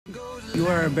You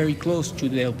are very close to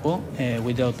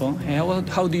with Delpo.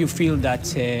 How do you feel that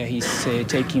he's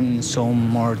taking some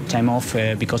more time off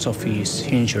because of his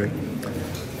injury?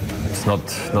 It's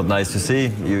not nice to see.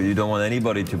 You don't want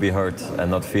anybody to be hurt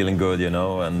and not feeling good, you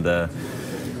know. And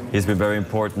he's been very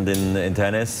important in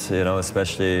tennis, you know,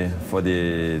 especially for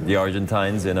the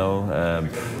Argentines, you know.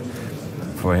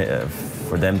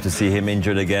 For them to see him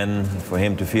injured again, for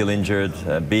him to feel injured,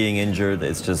 being injured,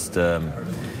 it's just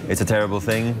it's a terrible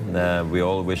thing. We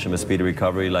all wish him a speedy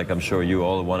recovery, like I'm sure you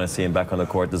all want to see him back on the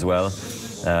court as well.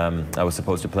 I was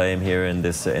supposed to play him here in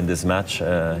this match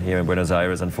here in Buenos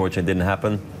Aires. Unfortunately, it didn't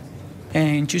happen.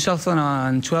 In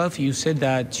 2012, you said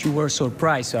that you were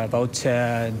surprised about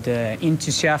the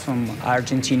enthusiasm of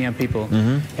Argentinian people.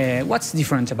 What's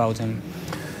different about them?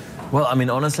 Well, I mean,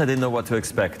 honestly, I didn't know what to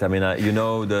expect. I mean, you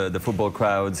know, the football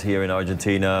crowds here in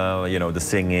Argentina, you know, the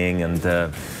singing and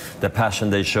the passion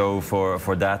they show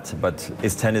for that. But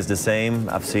is tennis the same?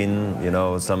 I've seen, you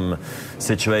know, some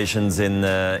situations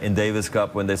in Davis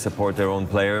Cup when they support their own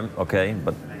player. Okay,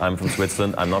 but I'm from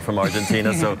Switzerland. I'm not from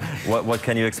Argentina. So what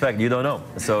can you expect? You don't know.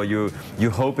 So you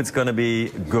hope it's going to be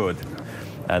good.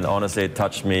 And honestly, it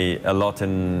touched me a lot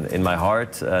in my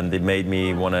heart, and it made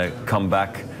me want to come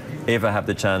back, if I have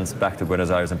the chance, back to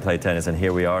Buenos Aires and play tennis, and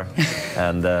here we are.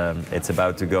 And it's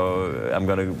about to go. I'm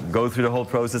going to go through the whole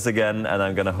process again, and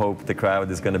I'm going to hope the crowd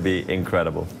is going to be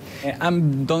incredible. I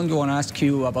don't want to ask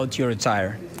you about your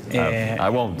attire. I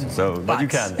won't, but you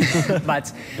can.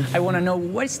 But I want to know,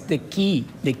 what's the key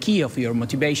of your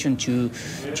motivation to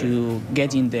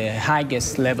get in the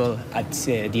highest level at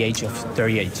the age of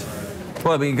 38?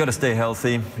 Well, I mean, you've got to stay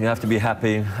healthy. You have to be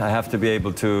happy. I have to be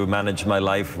able to manage my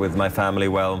life with my family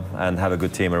well and have a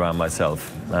good team around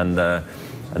myself. And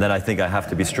then I think I have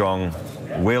to be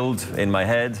strong-willed in my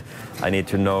head. I need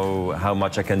to know how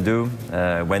much I can do,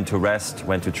 when to rest,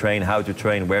 when to train, how to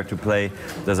train, where to play.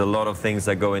 There's a lot of things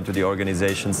that go into the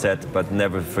organization set, but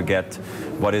never forget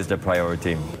what is the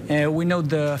priority. We know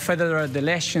the Federer, the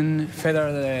legend,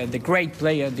 Federer, the great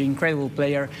player, the incredible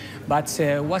player, but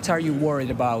what are you worried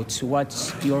about?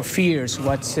 What's your fears?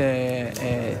 What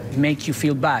make you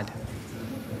feel bad?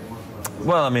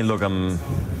 Well, I mean, look, I'm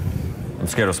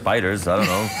scared of spiders, I don't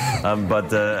know.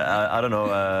 But I don't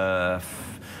know.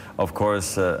 Of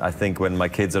course, I think when my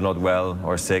kids are not well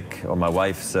or sick, or my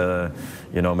wife's,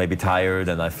 you know, maybe tired,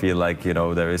 and I feel like, you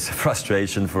know, there is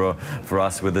frustration for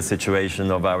us with the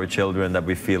situation of our children, that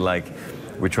we feel like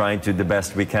we're trying to do the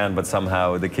best we can, but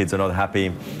somehow the kids are not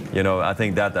happy. You know, I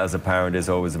think that as a parent is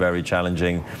always very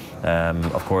challenging.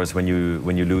 Of course, when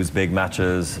you lose big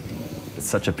matches, it's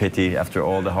such a pity after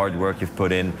all the hard work you've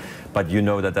put in. But you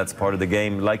know that that's part of the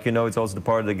game. Like, you know, it's also the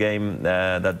part of the game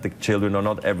that the children are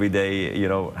not every day, you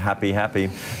know, happy.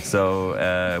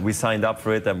 So we signed up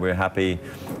for it, and we're happy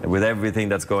with everything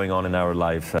that's going on in our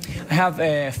life. I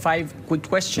have 5 quick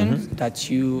questions that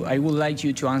I would like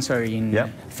you to answer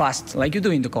in fast, like you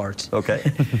do in the court. Okay.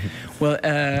 Well,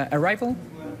 a rival?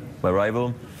 My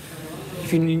rival?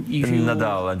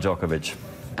 Nadal and Djokovic.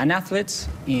 An athlete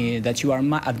that you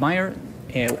admire?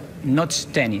 Not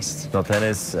tennis. Not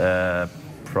tennis,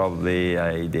 probably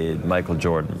I did Michael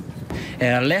Jordan.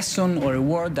 A lesson or a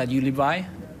word that you live by?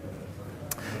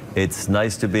 It's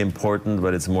nice to be important,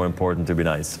 but it's more important to be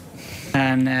nice.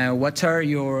 And what are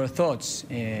your thoughts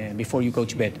before you go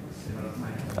to bed?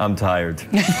 I'm tired.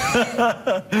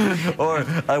 Or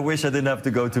I wish I didn't have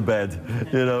to go to bed,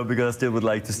 you know, because I still would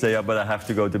like to stay up, but I have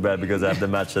to go to bed because I have the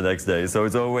match the next day. So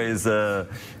it's always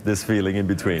this feeling in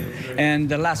between. And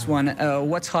the last one,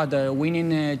 what's harder,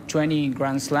 winning 20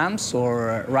 Grand Slams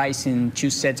or rising 2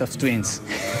 sets of twins?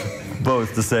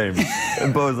 Both the same.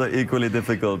 Both are equally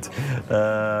difficult.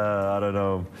 I don't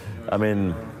know. I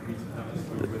mean,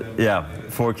 yeah,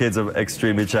 4 kids are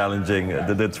extremely challenging.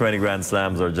 The 20 Grand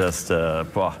Slams are just,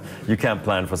 you can't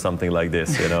plan for something like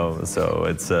this, you know. So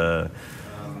it's,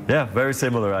 yeah, very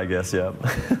similar, I guess, yeah.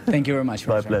 Thank you very much.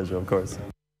 My pleasure, of course.